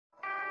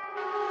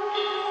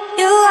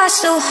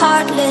so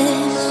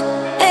heartless,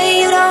 and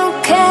you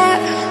don't care.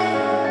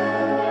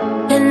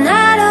 And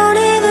I don't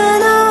even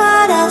know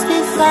what I've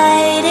been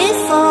fighting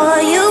for.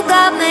 You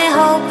got me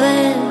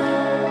hoping,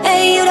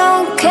 and you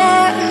don't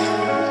care.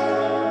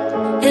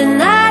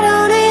 And I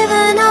don't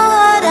even know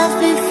what I've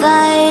been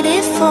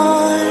fighting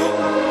for.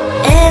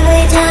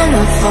 Every time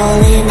I fall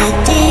in the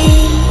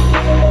deep,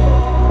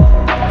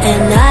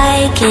 and I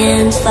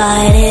can't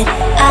fight it,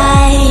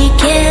 I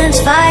can't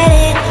fight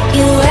it.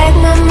 You wreck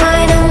my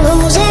mind, I'm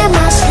losing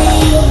my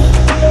sleep.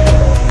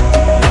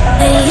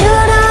 And you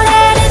know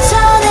that it's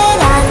all that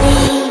I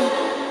need,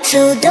 so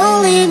don't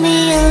leave me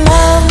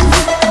alone.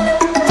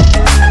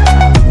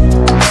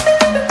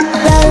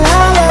 La la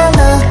la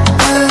la,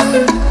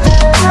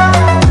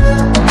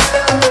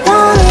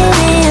 don't leave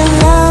me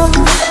alone.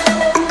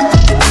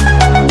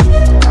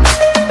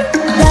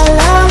 La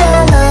la la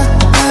la,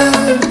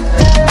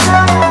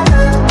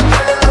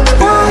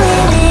 don't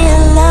leave me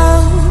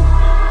alone.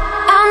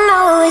 I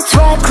know it's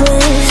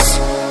reckless,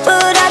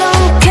 but I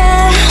don't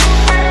care.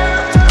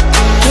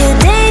 You're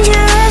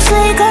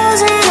dangerously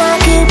close and I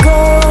keep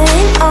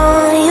going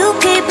on. You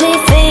keep me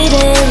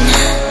fading,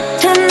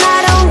 and I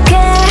don't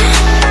care.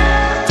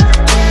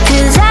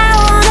 'Cause I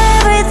want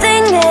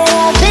everything that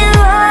I've been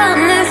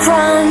running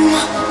from.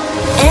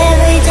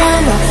 Every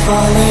time I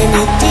fall in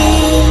the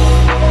deep,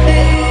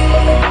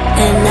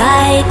 and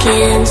I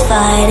can't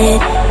fight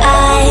it,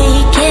 I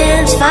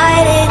can't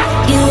fight it.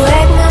 You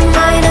wreck my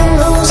mind, I'm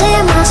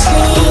losing my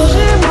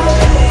sleep.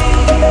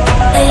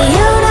 And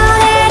you know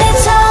that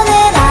it's all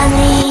that I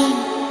need,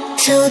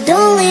 so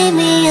don't leave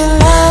me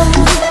alone.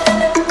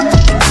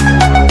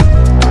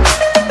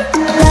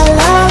 La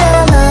la la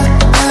la,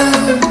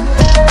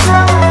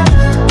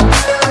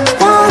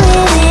 don't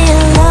leave me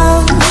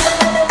alone.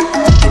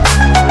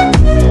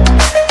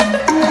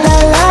 La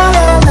la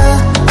la la,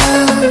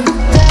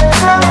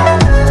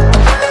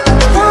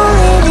 don't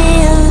leave me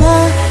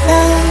alone.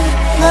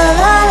 La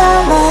la la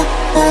la,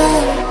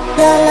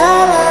 la la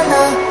la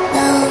la,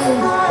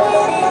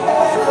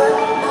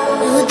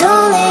 no,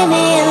 don't leave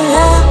me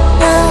alone.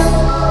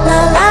 La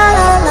la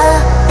la la,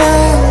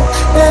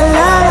 la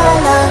la la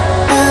la,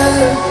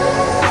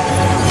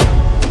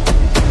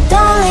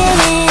 don't leave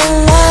me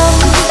alone.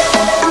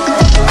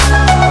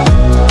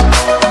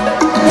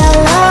 La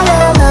la la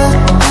la,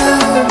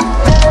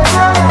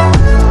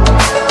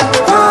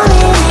 don't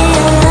leave me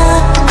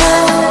alone.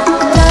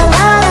 La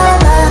la la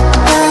la,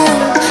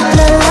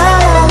 la la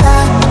la la,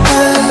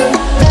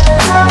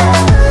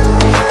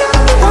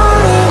 don't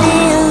leave me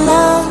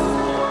alone.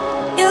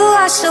 You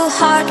are so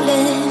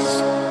heartless,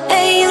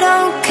 and you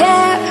don't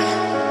care.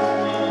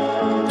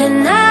 And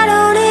I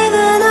don't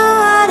even know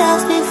what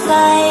I've been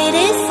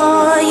fighting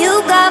for. You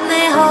got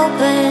me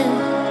hoping,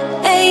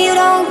 and you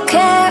don't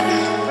care.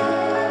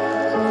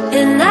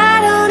 And I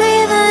don't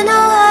even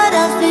know what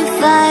I've been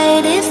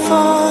fighting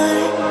for.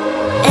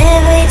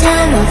 Every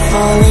time I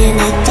fall in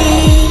the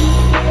deep,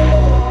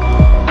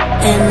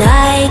 and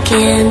I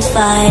can't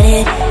fight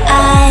it,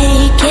 I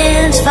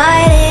can't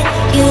fight it.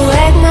 You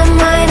wreck my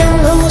mind, I'm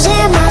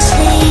losing my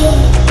sleep.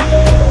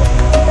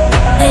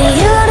 And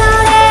you know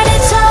that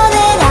it's all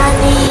that I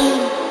need,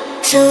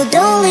 so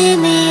don't leave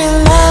me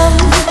alone.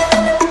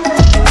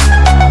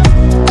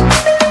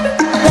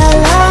 La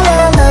la la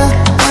la,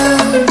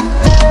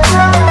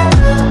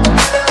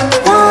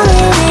 don't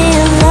leave me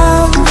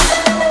alone.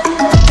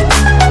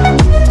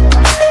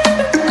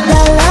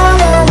 La la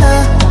la la,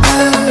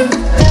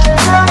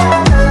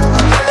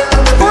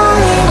 don't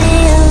leave me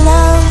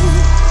alone.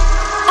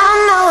 I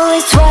know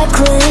it's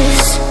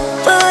reckless,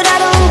 but I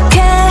don't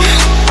care.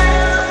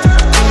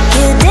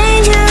 You're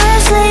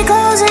dangerously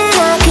close and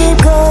I keep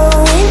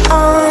going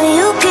on.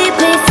 You keep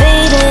me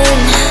fading,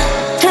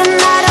 and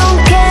I don't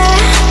care.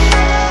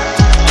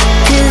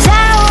 'Cause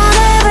I want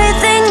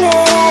everything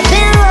that I've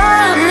been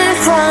running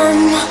from.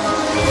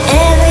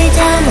 Every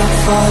time I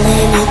fall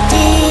in the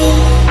deep,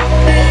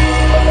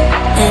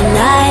 and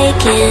I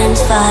can't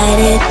fight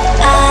it,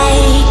 I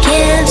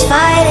can't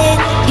fight it.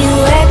 You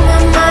wreck my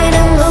mind,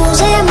 I'm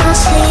losing my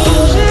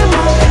sleep.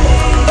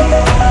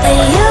 And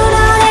you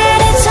know that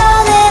it's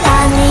all that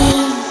I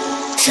need,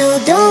 so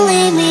don't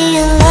leave me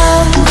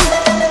alone.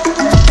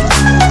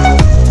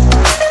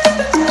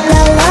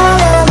 La la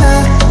la la,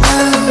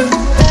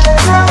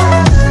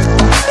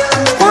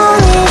 don't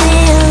leave me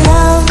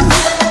alone.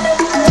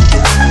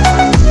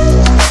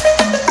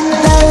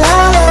 La la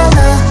la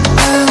la,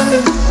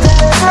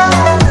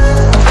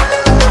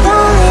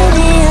 don't leave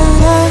me alone.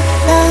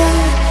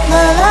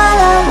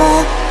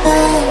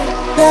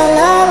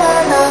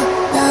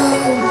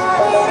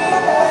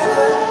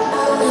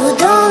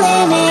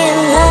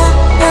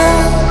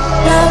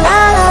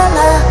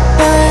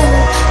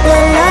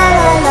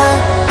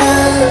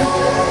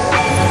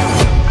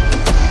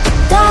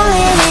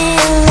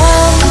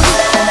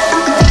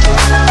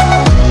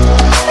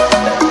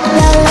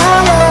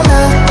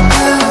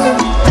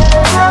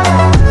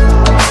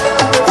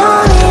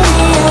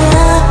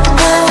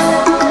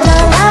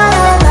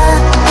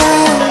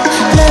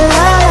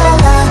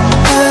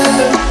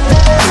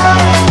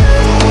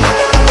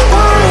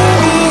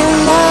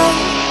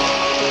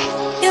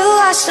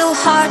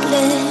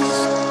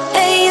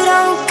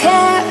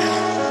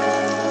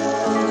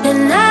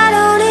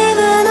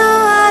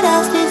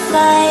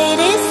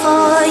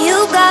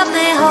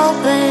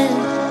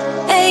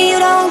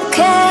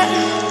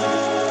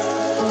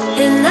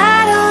 And I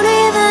don't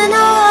even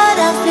know what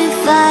I've been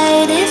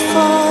fighting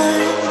for.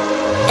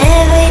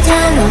 Every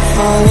time I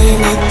fall in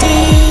the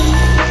deep,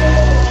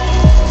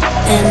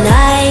 and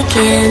I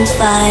can't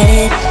fight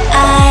it,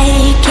 I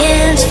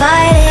can't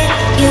fight it.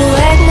 You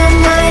wreck my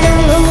mind,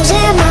 I'm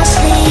losing my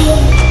sleep.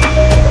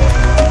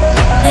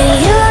 And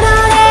you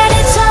know that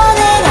it's all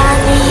that I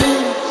need,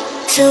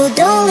 so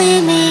don't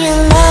leave me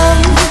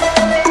alone.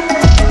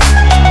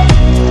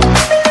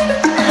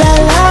 La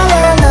la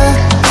la la,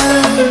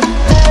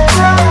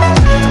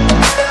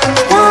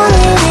 don't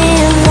leave me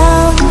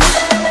alone.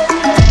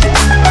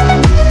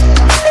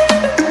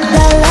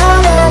 La la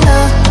la la,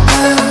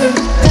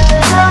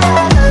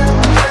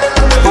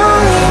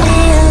 don't leave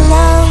me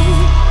alone.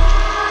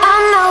 I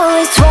know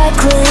it's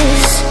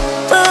reckless,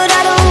 but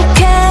I don't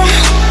care.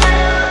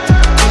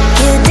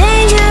 You're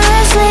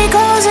dangerously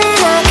close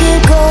and I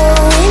keep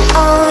going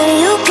on.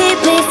 You keep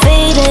me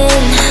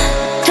fading,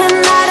 and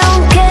I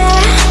don't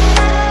care.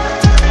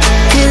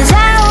 'Cause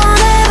I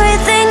want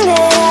everything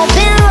that I've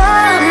been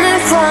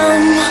running from.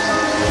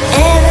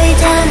 Every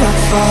time I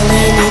fall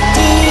in the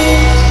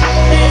deep,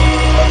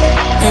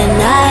 and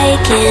I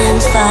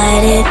can't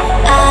fight it,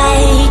 I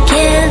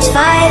can't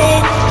fight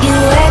it. You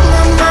wreck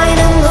my mind,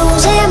 I'm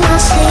losing my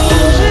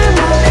sleep.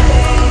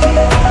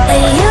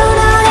 And you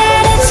know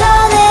that it's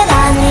all that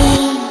I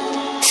need,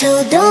 so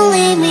don't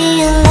leave me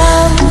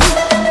alone.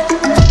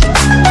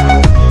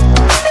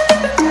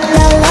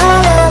 La la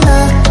la la,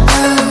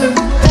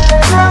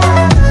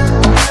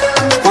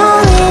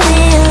 don't leave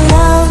me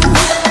alone.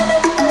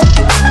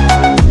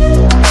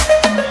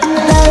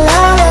 La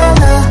la la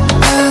la,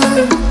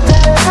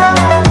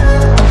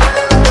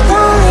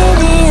 don't leave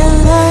me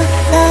alone.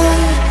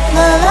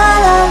 La la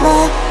la la,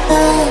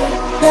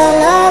 la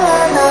la la.